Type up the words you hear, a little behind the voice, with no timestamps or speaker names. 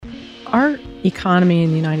Our economy in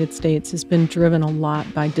the United States has been driven a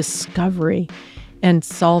lot by discovery and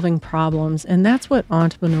solving problems, and that's what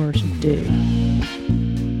entrepreneurs do.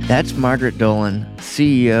 That's Margaret Dolan,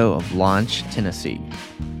 CEO of Launch Tennessee.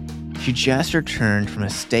 She just returned from a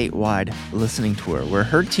statewide listening tour where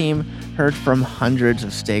her team heard from hundreds of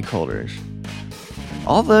stakeholders.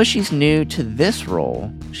 Although she's new to this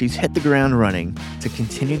role, she's hit the ground running to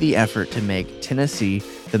continue the effort to make Tennessee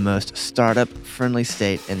the most startup-friendly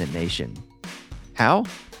state in the nation. How?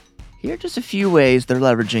 Here are just a few ways they're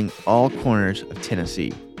leveraging all corners of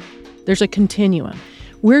Tennessee. There's a continuum.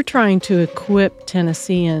 We're trying to equip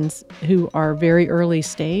Tennesseans who are very early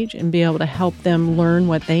stage and be able to help them learn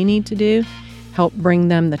what they need to do, help bring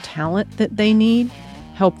them the talent that they need,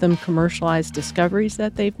 help them commercialize discoveries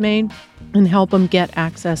that they've made, and help them get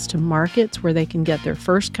access to markets where they can get their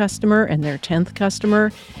first customer and their 10th customer,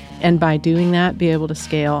 and by doing that, be able to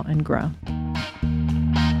scale and grow.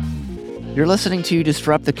 You're listening to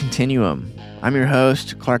Disrupt the Continuum. I'm your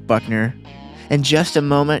host, Clark Buckner. In just a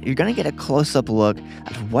moment, you're going to get a close-up look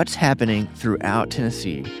at what's happening throughout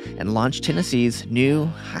Tennessee and Launch Tennessee's new,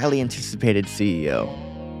 highly anticipated CEO.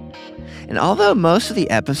 And although most of the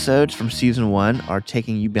episodes from Season 1 are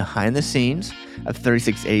taking you behind the scenes of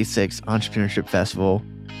 3686 Entrepreneurship Festival,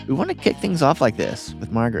 we want to kick things off like this with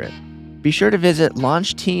Margaret. Be sure to visit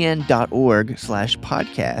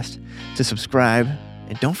launchtn.org/podcast to subscribe,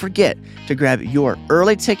 and don't forget to grab your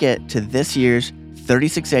early ticket to this year's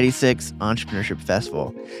 3686 Entrepreneurship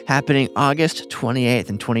Festival, happening August 28th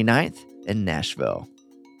and 29th in Nashville.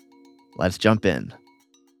 Let's jump in.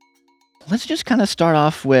 Let's just kind of start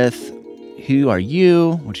off with who are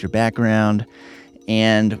you, what's your background,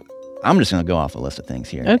 and I'm just going to go off a list of things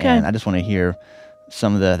here. Okay. And I just want to hear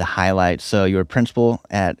some of the highlights. So you were a principal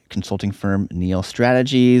at consulting firm Neal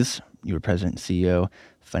Strategies. You were president and CEO,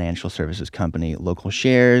 financial services company Local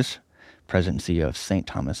Shares, president and CEO of St.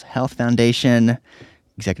 Thomas Health Foundation,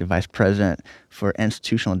 executive vice president for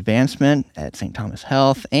institutional advancement at St. Thomas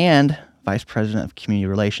Health, and vice president of community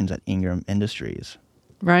relations at Ingram Industries.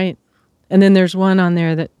 Right. And then there's one on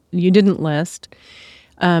there that you didn't list.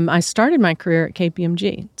 I started my career at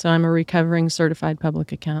KPMG, so I'm a recovering certified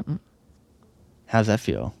public accountant. How's that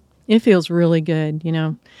feel? It feels really good. You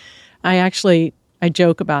know, I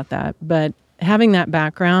joke about that, but having that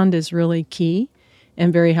background is really key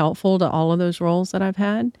and very helpful to all of those roles that I've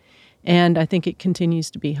had. And I think it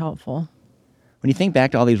continues to be helpful. When you think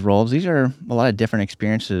back to all these roles, these are a lot of different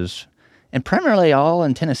experiences, and primarily all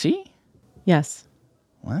in Tennessee? Yes.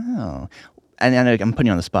 Wow. And I know I'm putting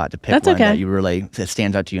you on the spot to pick That's one okay. that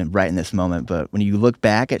stands out to you right in this moment. But when you look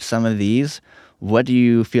back at some of these, what do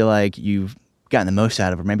you feel like you've gotten the most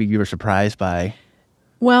out of, or maybe you were surprised by?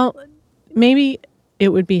 Well, maybe it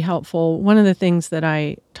would be helpful. One of the things that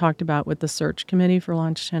I talked about with the search committee for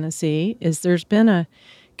Launch Tennessee is there's been a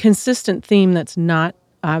consistent theme that's not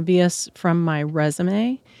obvious from my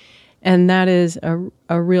resume, and that is a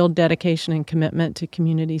real dedication and commitment to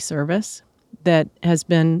community service that has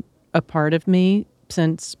been a part of me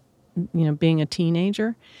since, being a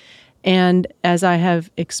teenager. And as I have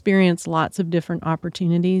experienced lots of different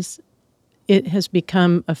opportunities, it has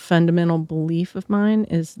become a fundamental belief of mine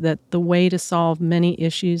is that the way to solve many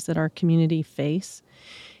issues that our community face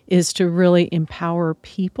is to really empower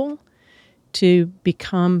people to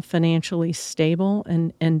become financially stable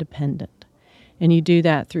and independent. And you do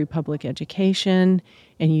that through public education,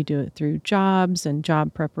 and you do it through jobs and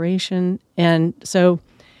job preparation. And so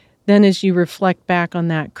then as you reflect back on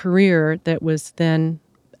that career that was then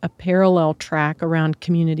a parallel track around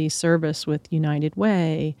community service with United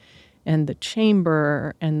Way and the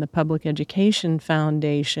Chamber and the Public Education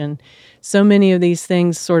Foundation, so many of these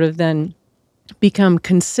things sort of then become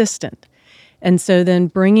consistent. And so then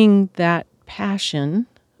bringing that passion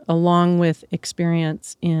along with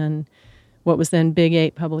experience in what was then Big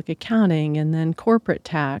 8 public accounting, and then corporate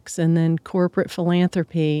tax, and then corporate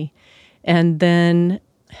philanthropy, and then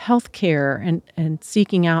healthcare, and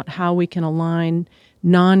seeking out how we can align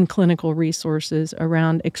non-clinical resources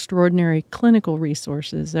around extraordinary clinical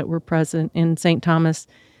resources that were present in St. Thomas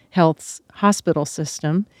Health's hospital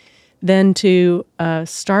system, then to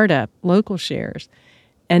startup Local Shares,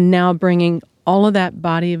 and now bringing all of that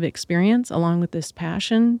body of experience along with this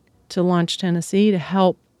passion to Launch Tennessee to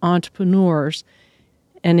help entrepreneurs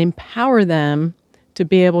and empower them to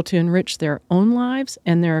be able to enrich their own lives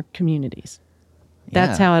and their communities.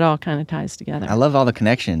 That's how it all kind of ties together. I love all the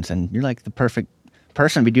connections, and you're like the perfect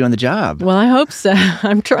person to be doing the job. Well, I hope so.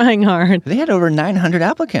 I'm trying hard. They had over 900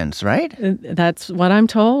 applicants, right? That's what I'm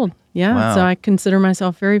told. Yeah, Wow. So I consider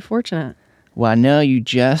myself very fortunate. Well, I know you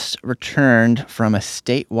just returned from a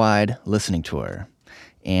statewide listening tour.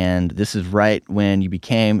 And this is right when you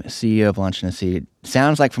became CEO of Launch Tennessee. It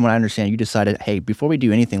sounds like, from what I understand, you decided, hey, before we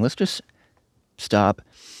do anything, let's just stop,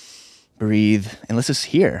 breathe, and let's just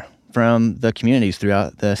hear from the communities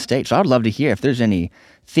throughout the state. So I would love to hear if there's any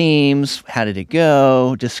themes, how did it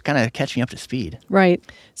go, just kind of catch me up to speed. Right.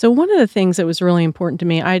 So one of the things that was really important to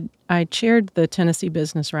me, I chaired the Tennessee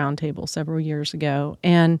Business Roundtable several years ago,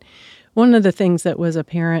 and one of the things that was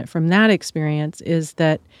apparent from that experience is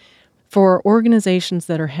that for organizations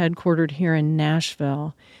that are headquartered here in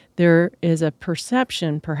Nashville, there is a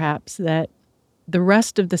perception perhaps that the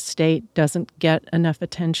rest of the state doesn't get enough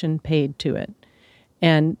attention paid to it.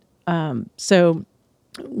 And so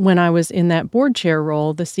when I was in that board chair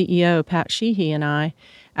role, the CEO, Pat Sheehy, and I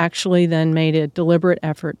actually then made a deliberate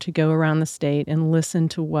effort to go around the state and listen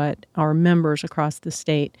to what our members across the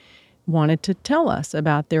state wanted to tell us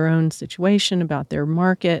about their own situation, about their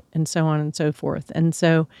market, and so on and so forth. And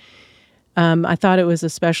so I thought it was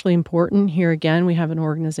especially important. Here again, we have an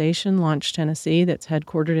organization, Launch Tennessee, that's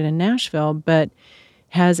headquartered in Nashville, but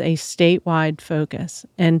has a statewide focus.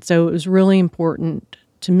 And so it was really important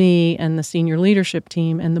to me and the senior leadership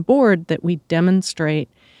team and the board that we demonstrate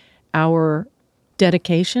our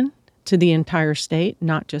dedication to the entire state,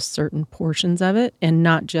 not just certain portions of it, and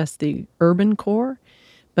not just the urban core,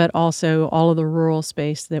 but also all of the rural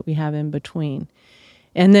space that we have in between.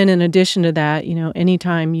 And then in addition to that,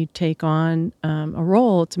 anytime you take on a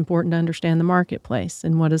role, it's important to understand the marketplace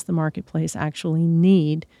and what does the marketplace actually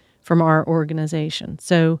need from our organization.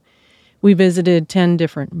 So we visited 10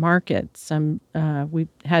 different markets. We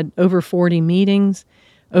had over 40 meetings,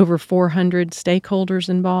 over 400 stakeholders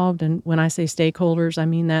involved. And when I say stakeholders, I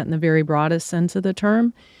mean that in the very broadest sense of the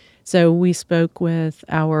term. So we spoke with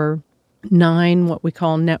our 9, what we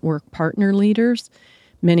call network partner leaders,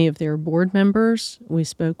 many of their board members. We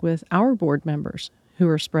spoke with our board members who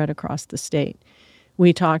are spread across the state.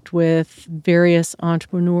 We talked with various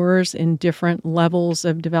entrepreneurs in different levels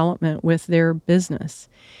of development with their business.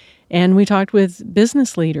 And we talked with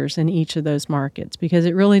business leaders in each of those markets because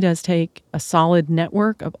it really does take a solid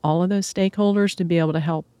network of all of those stakeholders to be able to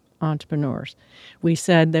help entrepreneurs. We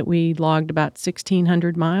said that we logged about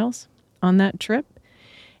 1,600 miles on that trip.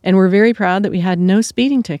 And we're very proud that we had no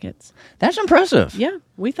speeding tickets. That's impressive. Yeah,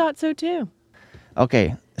 we thought so too.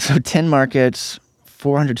 Okay, so 10 markets,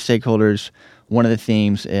 400 stakeholders. One of the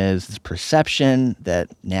themes is this perception that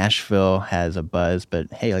Nashville has a buzz,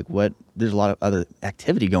 but hey, there's a lot of other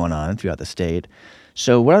activity going on throughout the state.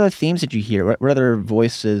 So what other themes did you hear? What other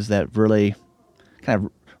voices that really kind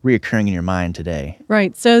of reoccurring in your mind today?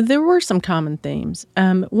 Right, so there were some common themes.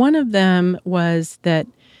 One of them was that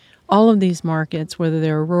all of these markets, whether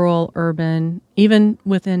they're rural, urban, even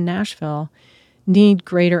within Nashville, need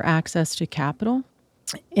greater access to capital.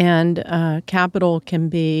 And capital can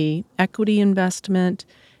be equity investment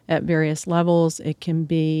at various levels. It can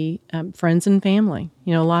be friends and family.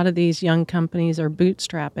 A lot of these young companies are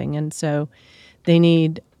bootstrapping, and so they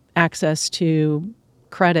need access to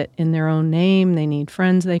credit in their own name. They need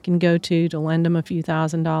friends they can go to lend them a few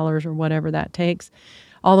 $1,000s or whatever that takes,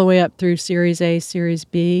 all the way up through Series A, Series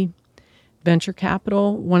B, venture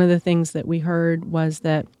capital. One of the things that we heard was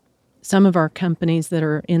that some of our companies that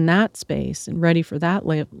are in that space and ready for that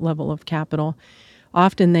level of capital,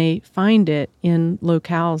 often they find it in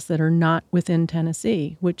locales that are not within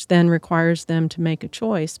Tennessee, which then requires them to make a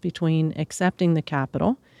choice between accepting the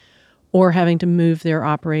capital or having to move their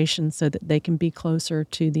operations so that they can be closer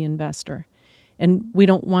to the investor. And we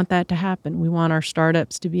don't want that to happen. We want our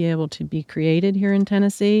startups to be able to be created here in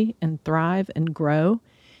Tennessee and thrive and grow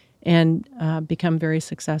and become very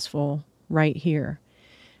successful right here.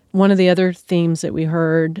 One of the other themes that we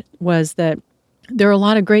heard was that there are a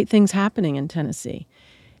lot of great things happening in Tennessee.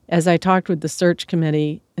 As I talked with the search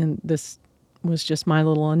committee, and this was just my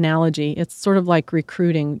little analogy, it's sort of like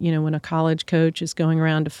recruiting. When a college coach is going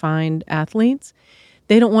around to find athletes,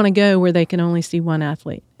 they don't want to go where they can only see one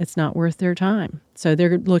athlete. It's not worth their time. So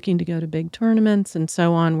they're looking to go to big tournaments and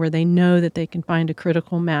so on, where they know that they can find a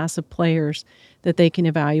critical mass of players that they can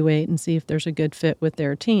evaluate and see if there's a good fit with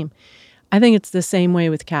their team. I think it's the same way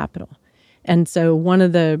with capital. And so one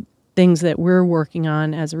of the things that we're working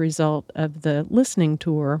on as a result of the listening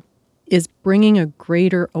tour is bringing a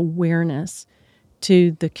greater awareness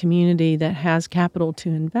to the community that has capital to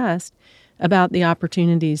invest about the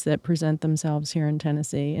opportunities that present themselves here in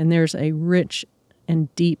Tennessee. And there's a rich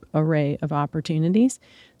and deep array of opportunities.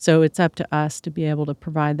 So it's up to us to be able to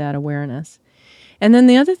provide that awareness. And then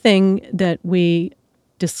the other thing that we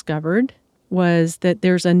discovered was that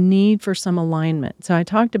there's a need for some alignment. So I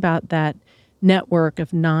talked about that network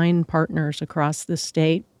of 9 partners across the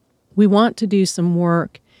state. We want to do some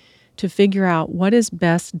work to figure out what is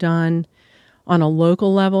best done on a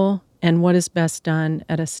local level and what is best done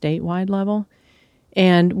at a statewide level.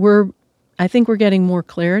 And I think we're getting more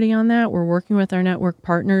clarity on that. We're working with our network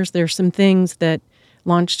partners. There's some things that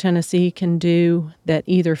Launch Tennessee can do that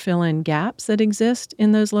either fill in gaps that exist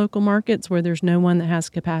in those local markets where there's no one that has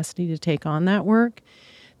capacity to take on that work.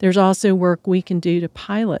 There's also work we can do to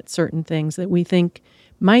pilot certain things that we think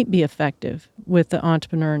might be effective with the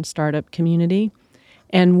entrepreneur and startup community.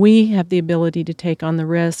 And we have the ability to take on the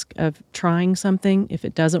risk of trying something. If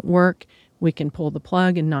it doesn't work, we can pull the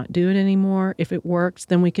plug and not do it anymore. If it works,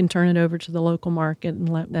 then we can turn it over to the local market and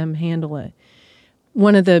let them handle it.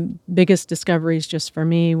 One of the biggest discoveries just for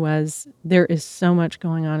me was there is so much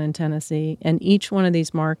going on in Tennessee, and each one of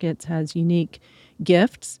these markets has unique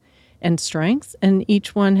gifts and strengths, and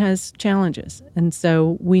each one has challenges. And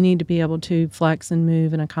so we need to be able to flex and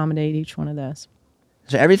move and accommodate each one of those.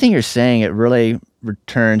 So everything you're saying, it really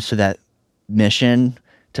returns to that mission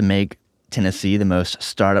to make Tennessee the most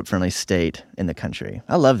startup-friendly state in the country.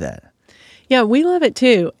 I love that. Yeah, we love it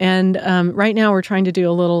too. And right now we're trying to do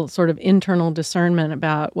a little sort of internal discernment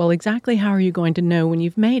about, well, exactly how are you going to know when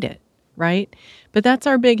you've made it, right? But that's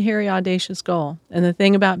our big, hairy, audacious goal. And the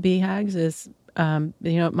thing about BHAGs is,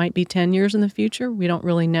 it might be 10 years in the future. We don't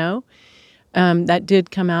really know. That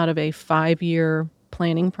did come out of a 5-year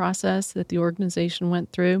planning process that the organization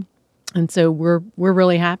went through. And so we're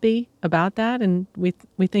really happy about that, and we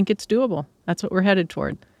think it's doable. That's what we're headed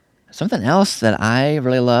toward. Something else that I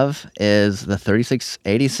really love is the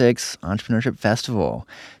 3686 Entrepreneurship Festival.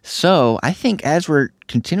 So I think as we're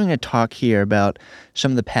continuing to talk here about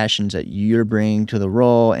some of the passions that you're bringing to the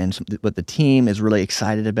role and what the team is really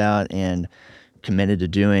excited about and committed to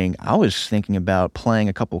doing, I was thinking about playing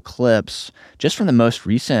a couple clips just from the most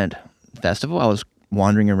recent festival. I was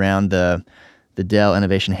wandering around the Dell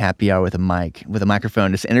Innovation Happy Hour with a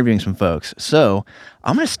microphone, just interviewing some folks. So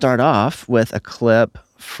I'm going to start off with a clip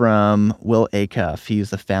from Will Acuff. He's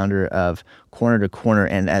the founder of Corner to Corner.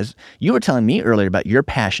 And as you were telling me earlier about your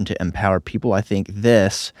passion to empower people, I think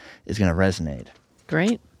this is going to resonate.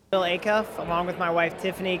 Great. Will Acuff, along with my wife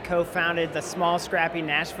Tiffany, co-founded the small, scrappy,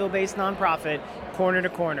 Nashville-based nonprofit, Corner to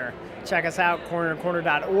Corner. Check us out,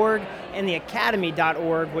 cornertocorner.org, and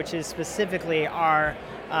theacademy.org, which is specifically our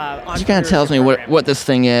She kind of tells me what this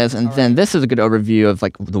thing is, and then this is a good overview of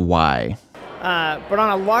like the why. But on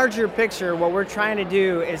a larger picture, what we're trying to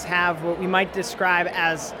do is have what we might describe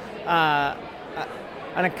as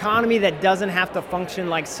an economy that doesn't have to function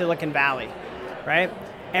like Silicon Valley, right?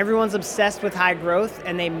 Everyone's obsessed with high growth,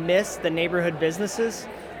 and they miss the neighborhood businesses.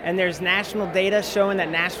 And there's national data showing that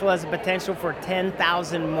Nashville has the potential for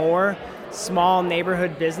 10,000 more small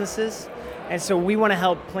neighborhood businesses. And so we want to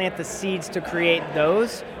help plant the seeds to create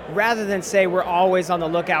those, rather than say we're always on the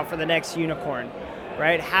lookout for the next unicorn.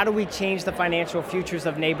 Right? How do we change the financial futures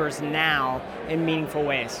of neighbors now in meaningful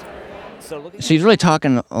ways? So he's really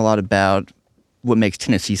talking a lot about what makes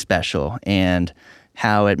Tennessee special and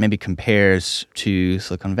how it maybe compares to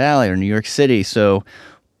Silicon Valley or New York City. So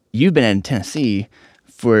you've been in Tennessee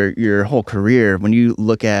for your whole career. When you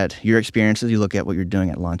look at your experiences, you look at what you're doing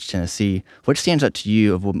at Launch Tennessee, what stands out to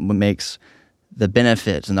you of what makes the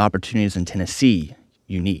benefits and the opportunities in Tennessee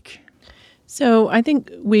unique? So I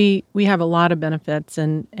think we have a lot of benefits,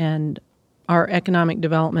 and our economic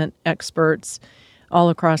development experts all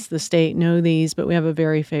across the state know these, but we have a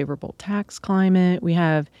very favorable tax climate. We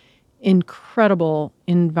have incredible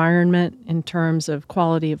environment in terms of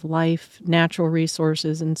quality of life, natural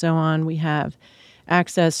resources, and so on. We have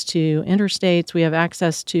access to interstates. We have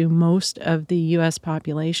access to most of the U.S.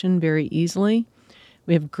 population very easily.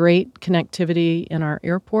 We have great connectivity in our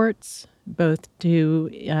airports, both to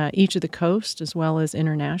each of the coast as well as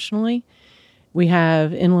internationally. We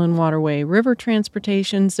have inland waterway river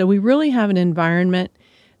transportation. So we really have an environment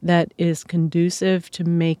that is conducive to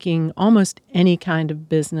making almost any kind of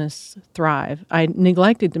business thrive. I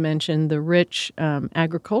neglected to mention the rich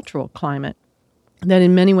agricultural climate that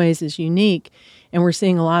in many ways is unique. And we're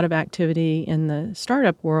seeing a lot of activity in the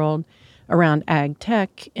startup world around ag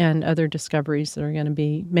tech and other discoveries that are going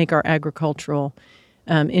to make our agricultural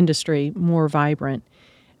industry more vibrant.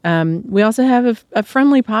 We also have a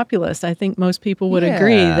friendly populace. I think most people would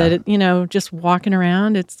agree that just walking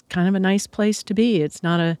around, it's kind of a nice place to be. It's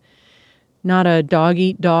not a dog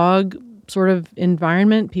eat dog sort of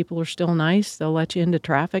environment. People are still nice. They'll let you into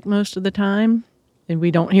traffic most of the time, and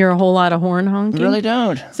we don't hear a whole lot of horn honking. We really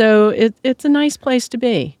don't. So it's a nice place to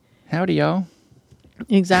be. Howdy, y'all.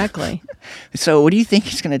 Exactly. So what do you think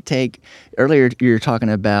it's going to take? Earlier you were talking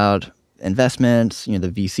about investments, the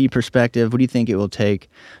VC perspective. What do you think it will take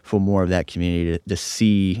for more of that community to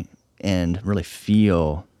see and really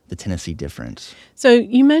feel the Tennessee difference? So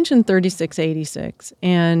you mentioned 3686,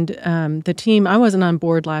 and the team, I wasn't on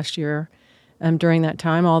board last year during that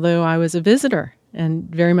time, although I was a visitor and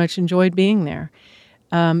very much enjoyed being there.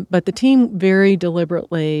 But the team very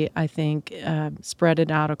deliberately, I think, spread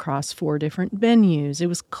it out across 4 different venues. It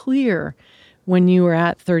was clear when you were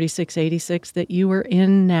at 3686 that you were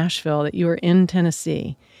in Nashville, that you were in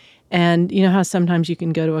Tennessee. And you know how sometimes you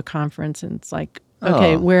can go to a conference and it's like,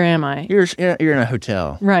 okay, where am I? You're in a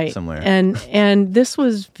hotel somewhere. And this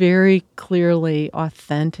was very clearly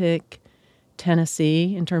authentic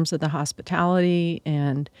Tennessee in terms of the hospitality,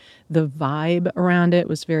 and the vibe around it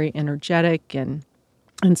was very energetic and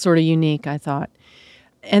sort of unique, I thought.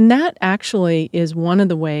 And that actually is one of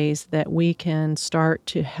the ways that we can start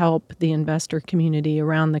to help the investor community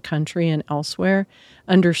around the country and elsewhere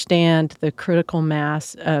understand the critical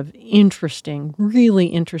mass of interesting, really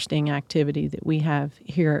interesting activity that we have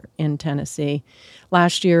here in Tennessee.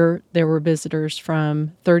 Last year, there were visitors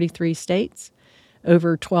from 33 states,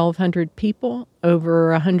 over 1,200 people,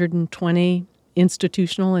 over 120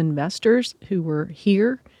 institutional investors who were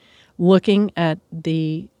here looking at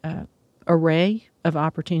the array of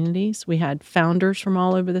opportunities. We had founders from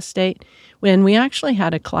all over the state. When we actually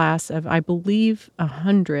had a class of, I believe,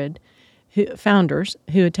 100 founders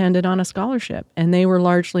who attended on a scholarship, and they were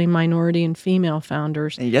largely minority and female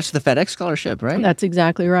founders. And that's the FedEx scholarship, right? That's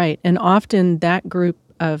exactly right. And often that group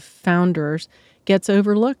of founders gets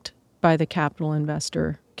overlooked by the capital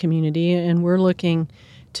investor community, and we're looking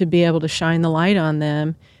to be able to shine the light on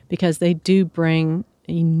them because they do bring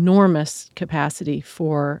enormous capacity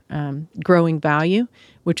for growing value,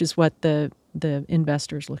 which is what the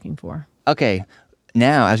investor's looking for. Okay,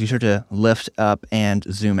 now as you start to lift up and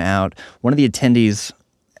zoom out, one of the attendees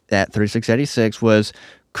at 3686 was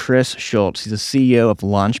Chris Schultz. He's the CEO of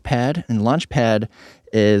Launchpad, and Launchpad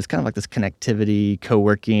is kind of like this connectivity,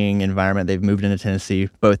 co-working environment. They've moved into Tennessee,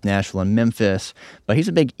 both Nashville and Memphis, but he's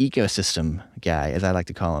a big ecosystem guy, as I like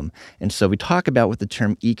to call him. And so we talk about what the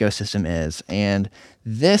term ecosystem is, and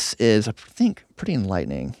this is, I think, pretty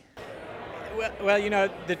enlightening. Well, you know,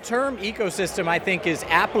 the term ecosystem, I think, is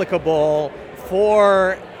applicable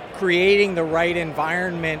for creating the right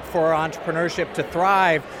environment for entrepreneurship to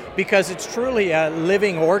thrive, because it's truly a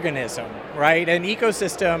living organism, right? An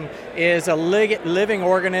ecosystem is a living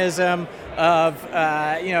organism of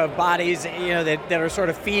bodies that are sort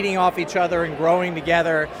of feeding off each other and growing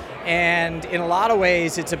together. And in a lot of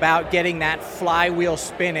ways, it's about getting that flywheel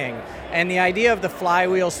spinning. And the idea of the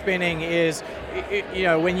flywheel spinning is,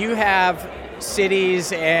 when you have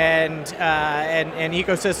cities and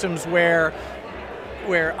ecosystems where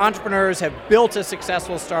entrepreneurs have built a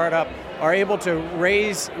successful startup, are able to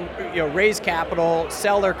raise capital,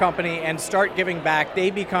 sell their company, and start giving back.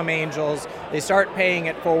 They become angels. They start paying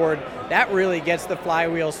it forward. That really gets the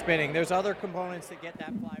flywheel spinning. There's other components that get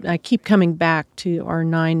that flywheel. I keep coming back to our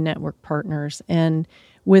 9 network partners, and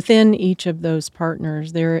within each of those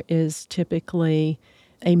partners, there is typically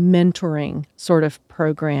a mentoring sort of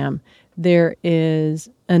program. There is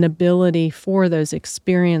an ability for those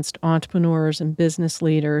experienced entrepreneurs and business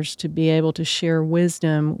leaders to be able to share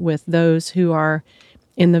wisdom with those who are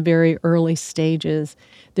in the very early stages.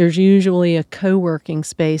 There's usually a co-working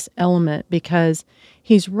space element, because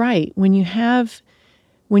he's right. When you have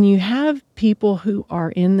people who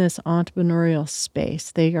are in this entrepreneurial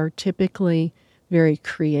space, they are typically very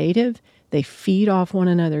creative. They feed off one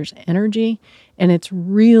another's energy, and it's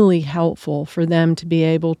really helpful for them to be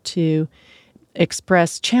able to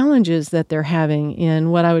express challenges that they're having in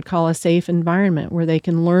what I would call a safe environment, where they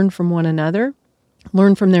can learn from one another,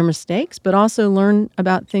 learn from their mistakes, but also learn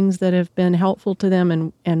about things that have been helpful to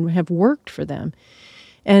them and have worked for them.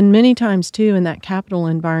 And many times, too, in that capital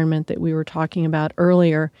environment that we were talking about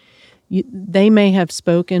earlier, they may have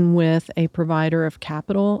spoken with a provider of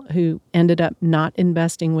capital who ended up not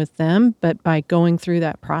investing with them, but by going through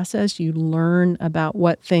that process, you learn about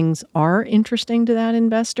what things are interesting to that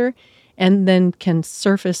investor, and then can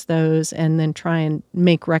surface those and then try and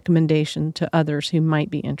make recommendation to others who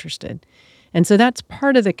might be interested. And so that's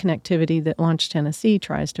part of the connectivity that Launch Tennessee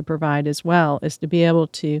tries to provide as well, is to be able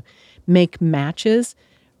to make matches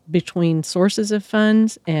between sources of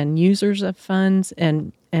funds and users of funds,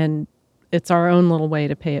 and it's our own little way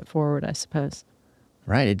to pay it forward, I suppose.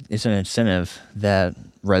 Right. It's an incentive that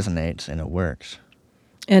resonates and it works.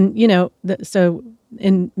 And, so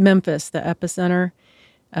in Memphis, the epicenter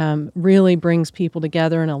really brings people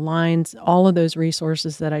together and aligns all of those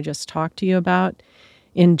resources that I just talked to you about.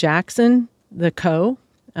 In Jackson, I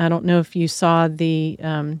don't know if you saw the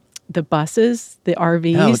buses, the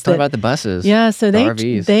RVs. No, let's talk about the buses. Yeah, so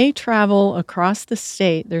RVs. They travel across the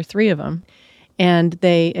state. There are 3 of them. and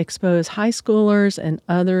they expose high schoolers and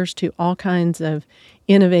others to all kinds of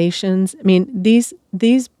innovations. I mean,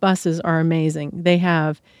 these buses are amazing. They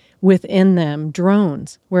have within them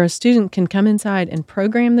drones where a student can come inside and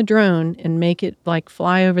program the drone and make it like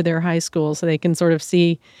fly over their high school so they can sort of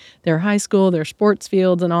see their high school, their sports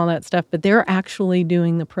fields and all that stuff, but they're actually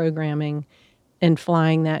doing the programming and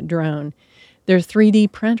flying that drone. They're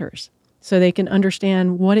 3D printers, so they can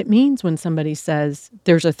understand what it means when somebody says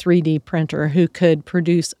there's a 3D printer who could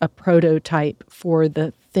produce a prototype for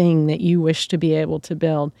the thing that you wish to be able to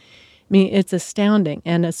build. I mean, it's astounding,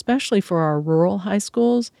 and especially for our rural high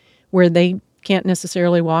schools where they can't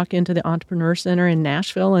necessarily walk into the Entrepreneur Center in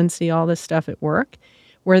Nashville and see all this stuff at work,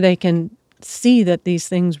 where they can see that these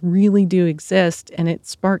things really do exist, and it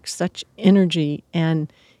sparks such energy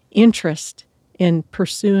and interest in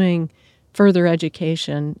pursuing further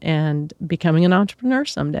education and becoming an entrepreneur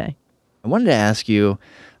someday. I wanted to ask you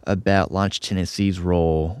about Launch Tennessee's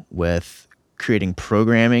role with creating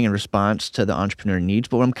programming in response to the entrepreneur needs.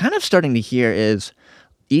 But what I'm kind of starting to hear is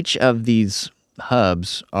each of these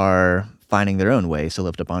hubs are finding their own ways to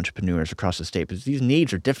lift up entrepreneurs across the state, because these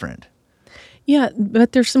needs are different. Yeah,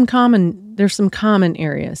 but there's some common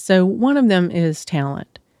areas. So one of them is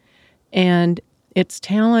talent. And it's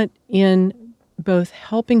talent in both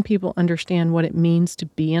helping people understand what it means to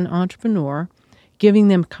be an entrepreneur, giving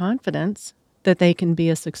them confidence that they can be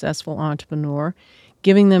a successful entrepreneur,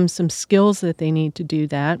 giving them some skills that they need to do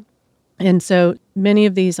that. And so many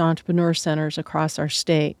of these entrepreneur centers across our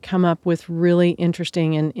state come up with really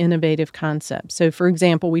interesting and innovative concepts. So, for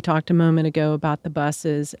example, we talked a moment ago about the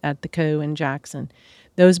buses at the Co. in Jackson.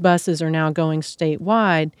 Those buses are now going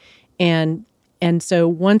statewide, and so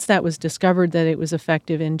once that was discovered that it was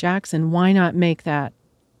effective in Jackson, why not make that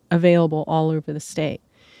available all over the state?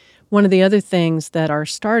 One of the other things that our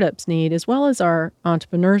startups need, as well as our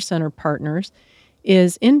entrepreneur center partners,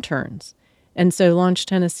 is interns. And so Launch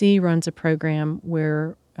Tennessee runs a program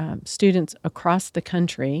where students across the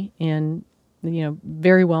country in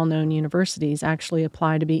very well-known universities actually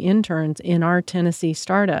apply to be interns in our Tennessee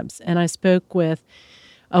startups. And I spoke with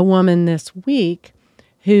a woman this week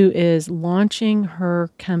who is launching her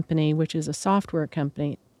company, which is a software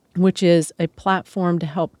company, which is a platform to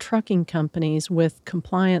help trucking companies with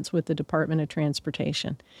compliance with the Department of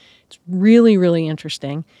Transportation. It's really, really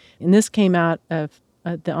interesting. And this came out of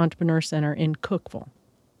the Entrepreneur Center in Cookeville.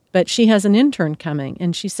 But she has an intern coming,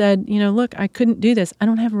 and she said, look, I couldn't do this. I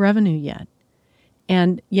don't have revenue yet.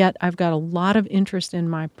 And yet I've got a lot of interest in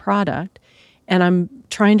my product, and I'm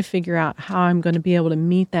trying to figure out how I'm going to be able to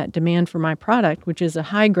meet that demand for my product, which is a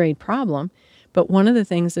high-grade problem. But one of the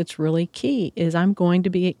things that's really key is I'm going to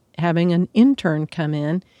be having an intern come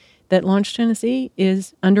in that Launch Tennessee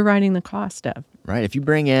is underwriting the cost of. Right. If you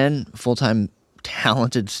bring in a full-time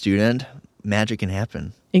talented student, magic can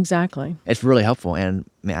happen. Exactly. It's really helpful. And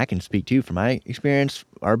I can speak too from my experience,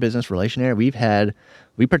 our business Relationaire,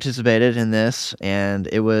 we participated in this and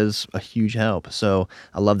it was a huge help. So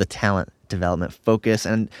I love the talent development focus.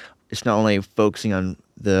 And it's not only focusing on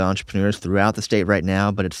the entrepreneurs throughout the state right now,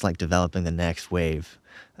 but it's like developing the next wave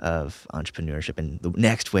of entrepreneurship and the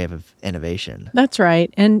next wave of innovation. That's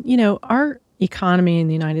right. And, our economy in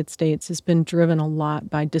the United States has been driven a lot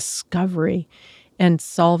by discovery and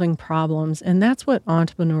solving problems. And that's what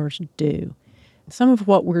entrepreneurs do. Some of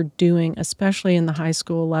what we're doing, especially in the high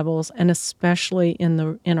school levels and especially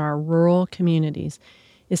in our rural communities,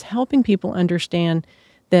 is helping people understand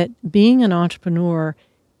that being an entrepreneur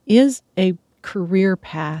is a career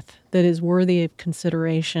path that is worthy of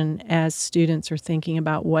consideration as students are thinking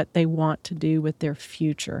about what they want to do with their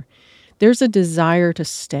future. There's a desire to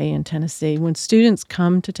stay in Tennessee. When students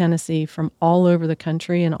come to Tennessee from all over the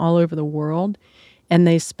country and all over the world, and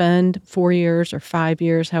they spend 4 years or 5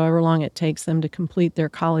 years, however long it takes them to complete their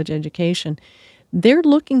college education, they're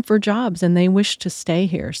looking for jobs and they wish to stay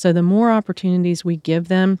here. So the more opportunities we give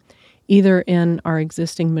them, either in our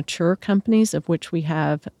existing mature companies, of which we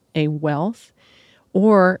have a wealth,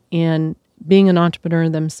 or in being an entrepreneur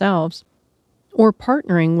themselves, or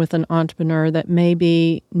partnering with an entrepreneur that may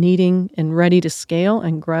be needing and ready to scale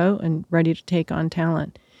and grow and ready to take on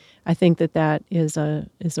talent, I think that is a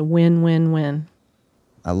win-win-win.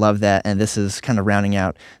 I love that. And this is kind of rounding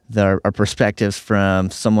out our perspectives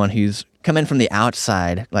from someone who's come in from the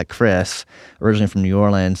outside, like Chris, originally from New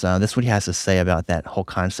Orleans. This is what he has to say about that whole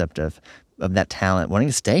concept of of that talent wanting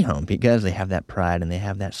to stay home because they have that pride and they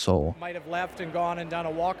have that soul. Might have left and gone and done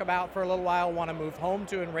a walkabout for a little while, want to move home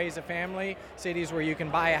to and raise a family, cities where you can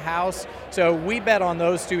buy a house. So we bet on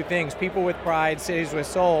those two things, people with pride, cities with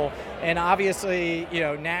soul. And obviously,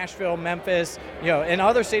 Nashville, Memphis, and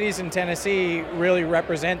other cities in Tennessee really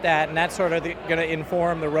represent that, and that's sort of going to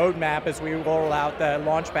inform the roadmap as we roll out the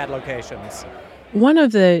Launchpad locations. One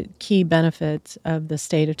of the key benefits of the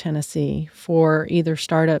state of Tennessee for either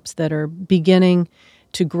startups that are beginning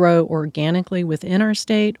to grow organically within our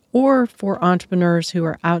state or for entrepreneurs who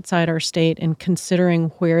are outside our state and considering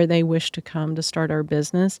where they wish to come to start our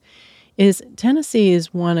business is Tennessee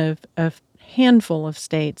is one of a handful of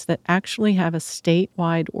states that actually have a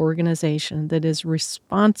statewide organization that is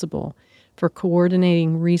responsible for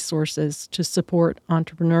coordinating resources to support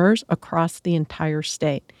entrepreneurs across the entire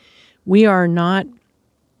state. We are not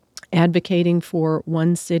advocating for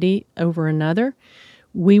one city over another.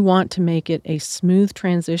 We want to make it a smooth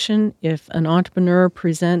transition. If an entrepreneur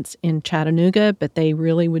presents in Chattanooga, but they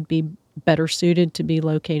really would be better suited to be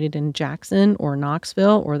located in Jackson or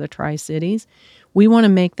Knoxville or the Tri-Cities, we want to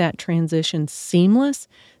make that transition seamless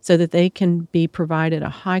so that they can be provided a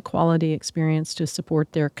high-quality experience to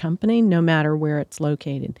support their company no matter where it's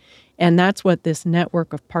located. And that's what this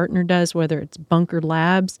network of partner does, whether it's Bunker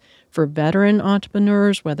Labs for veteran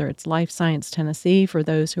entrepreneurs, whether it's Life Science Tennessee for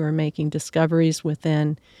those who are making discoveries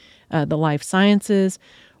within the life sciences,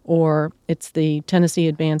 or it's the Tennessee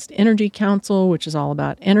Advanced Energy Council, which is all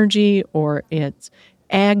about energy, or it's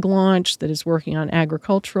Ag Launch that is working on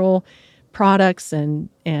agricultural products and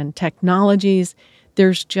technologies.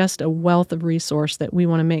 There's just a wealth of resource that we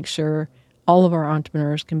want to make sure all of our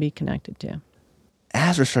entrepreneurs can be connected to.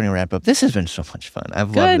 As we're starting to wrap up, this has been so much fun.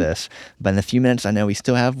 I've loved this. But in the few minutes I know we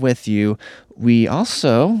still have with you, I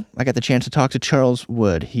got the chance to talk to Charles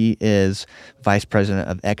Wood. He is Vice President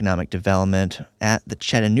of Economic Development at the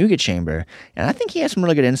Chattanooga Chamber. And I think he has some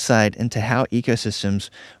really good insight into how ecosystems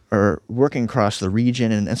are working across the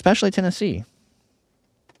region and especially Tennessee.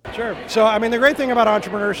 Sure. So, the great thing about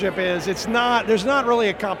entrepreneurship is there's not really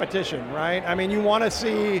a competition, right? You want to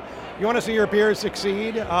see your peers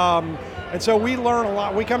succeed. And so we learn a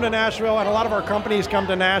lot. We come to Nashville, and a lot of our companies come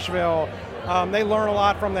to Nashville. They learn a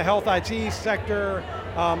lot from the health IT sector,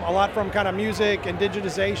 a lot from kind of music and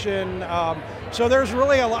digitization. So there's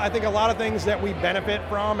really a lot of things that we benefit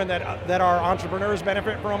from and that our entrepreneurs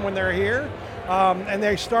benefit from when they're here. And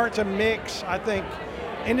they start to mix, I think,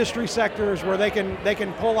 industry sectors where they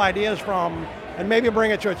can pull ideas from and maybe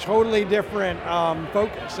bring it to a totally different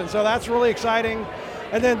focus. And so that's really exciting.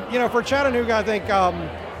 And then, for Chattanooga, I think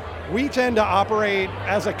we tend to operate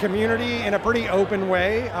as a community in a pretty open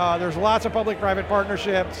way. There's lots of public-private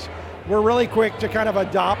partnerships. We're really quick to kind of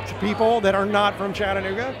adopt people that are not from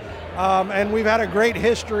Chattanooga. And we've had a great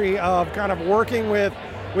history of kind of working with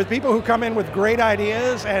people who come in with great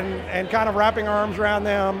ideas and kind of wrapping our arms around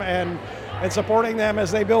them and supporting them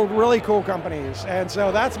as they build really cool companies. And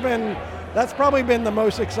so that's probably been the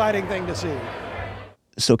most exciting thing to see.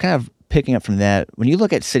 So kind of picking up from that, when you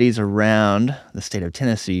look at cities around the state of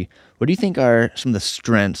Tennessee, what do you think are some of the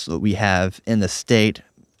strengths that we have in the state?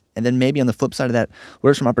 And then maybe on the flip side of that, what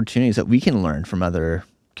are some opportunities that we can learn from other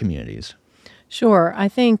communities? Sure. I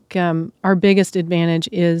think our biggest advantage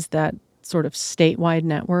is that sort of statewide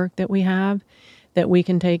network that we have that we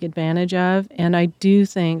can take advantage of. And I do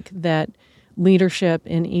think that leadership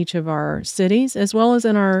in each of our cities, as well as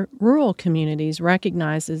in our rural communities,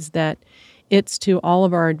 recognizes that it's to all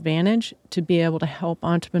of our advantage to be able to help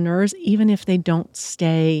entrepreneurs, even if they don't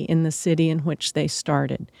stay in the city in which they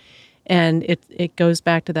started. And it goes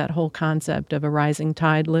back to that whole concept of a rising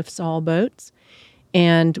tide lifts all boats.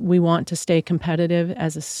 And we want to stay competitive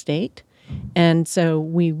as a state. And so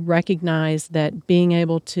we recognize that being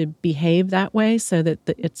able to behave that way so that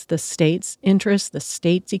it's the state's interest, the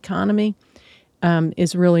state's economy,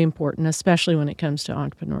 is really important, especially when it comes to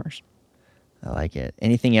entrepreneurs. I like it.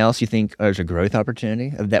 Anything else you think is a growth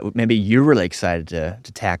opportunity that maybe you're really excited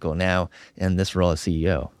to tackle now in this role as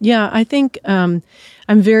CEO? Yeah, I think I'm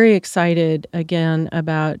very excited, again,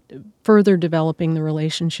 about further developing the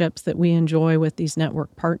relationships that we enjoy with these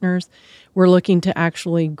network partners. We're looking to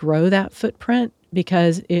actually grow that footprint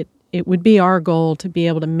because it would be our goal to be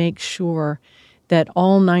able to make sure that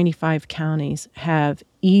all 95 counties have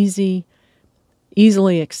easily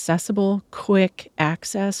accessible, quick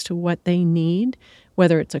access to what they need,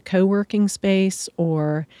 whether it's a co-working space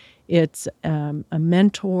or it's a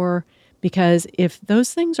mentor, because if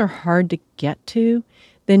those things are hard to get to,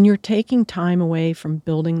 then you're taking time away from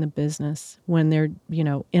building the business when they're,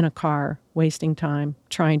 in a car, wasting time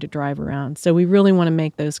trying to drive around. So we really want to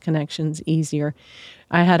make those connections easier.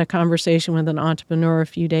 I had a conversation with an entrepreneur a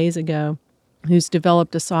few days ago who's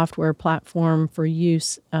developed a software platform for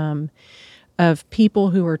use of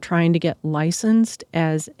people who are trying to get licensed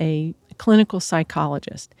as a clinical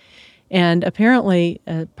psychologist. And apparently,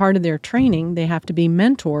 part of their training, they have to be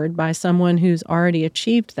mentored by someone who's already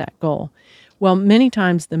achieved that goal. Well, many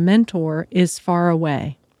times the mentor is far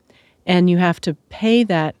away, and you have to pay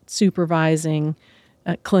that supervising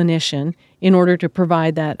clinician in order to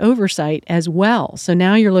provide that oversight as well. So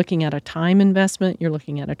now you're looking at a time investment, you're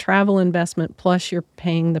looking at a travel investment, plus you're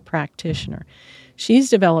paying the practitioner.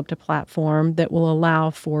 She's developed a platform that will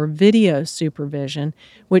allow for video supervision,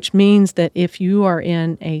 which means that if you are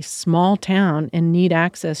in a small town and need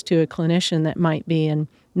access to a clinician that might be in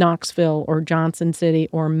Knoxville or Johnson City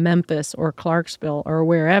or Memphis or Clarksville or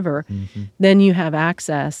wherever, then you have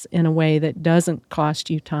access in a way that doesn't cost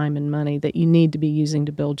you time and money that you need to be using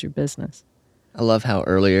to build your business. I love how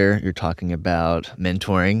earlier you're talking about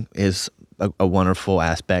mentoring is a wonderful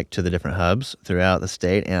aspect to the different hubs throughout the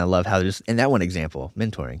state. And I love how just in that one example,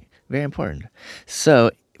 mentoring, very important. So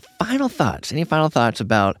final thoughts, any final thoughts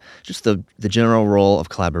about just the general role of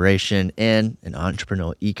collaboration in an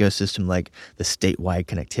entrepreneurial ecosystem like the statewide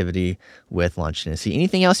connectivity with Launch Tennessee?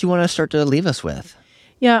 Anything else you want to start to leave us with?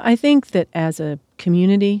 Yeah, I think that as a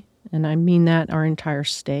community, and I mean that our entire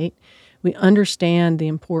state, we understand the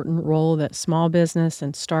important role that small business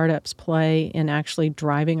and startups play in actually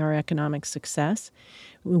driving our economic success.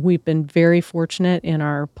 We've been very fortunate in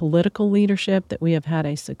our political leadership that we have had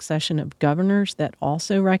a succession of governors that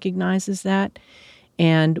also recognizes that,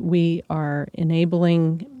 and we are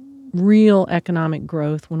enabling real economic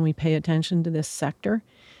growth when we pay attention to this sector.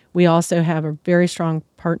 We also have a very strong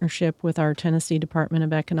partnership with our Tennessee Department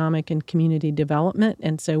of Economic and Community Development,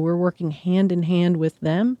 and so we're working hand in hand with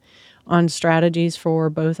them on strategies for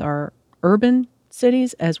both our urban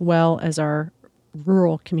cities as well as our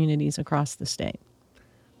rural communities across the state.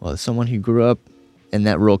 Well, as someone who grew up in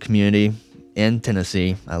that rural community in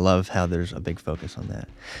Tennessee, I love how there's a big focus on that.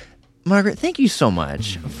 Margaret, thank you so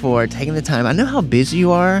much for taking the time. I know how busy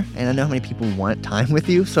you are, and I know how many people want time with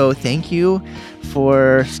you, so thank you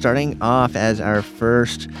for starting off as our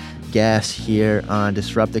first guest here on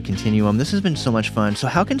Disrupt the Continuum. This has been so much fun. So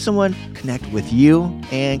how can someone connect with you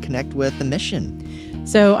and connect with the mission?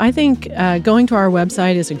 So I think going to our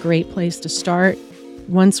website is a great place to start.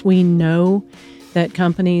 Once we know that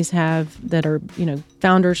companies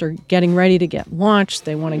founders are getting ready to get launched,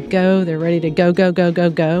 they want to go, they're ready to go.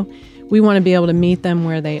 We want to be able to meet them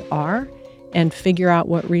where they are and figure out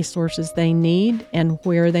what resources they need and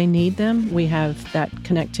where they need them. We have that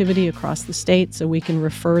connectivity across the state, so we can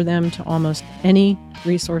refer them to almost any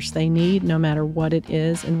resource they need, no matter what it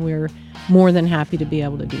is, and we're more than happy to be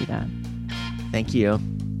able to do that. Thank you.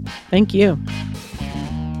 Thank you.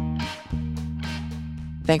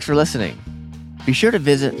 Thanks for listening. Be sure to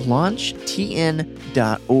visit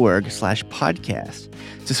launchtn.org/podcast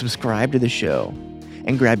to subscribe to the show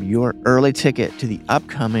and grab your early ticket to the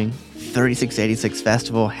upcoming 3686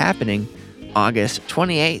 Festival happening August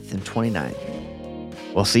 28th and 29th.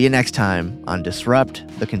 We'll see you next time on Disrupt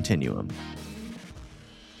the Continuum.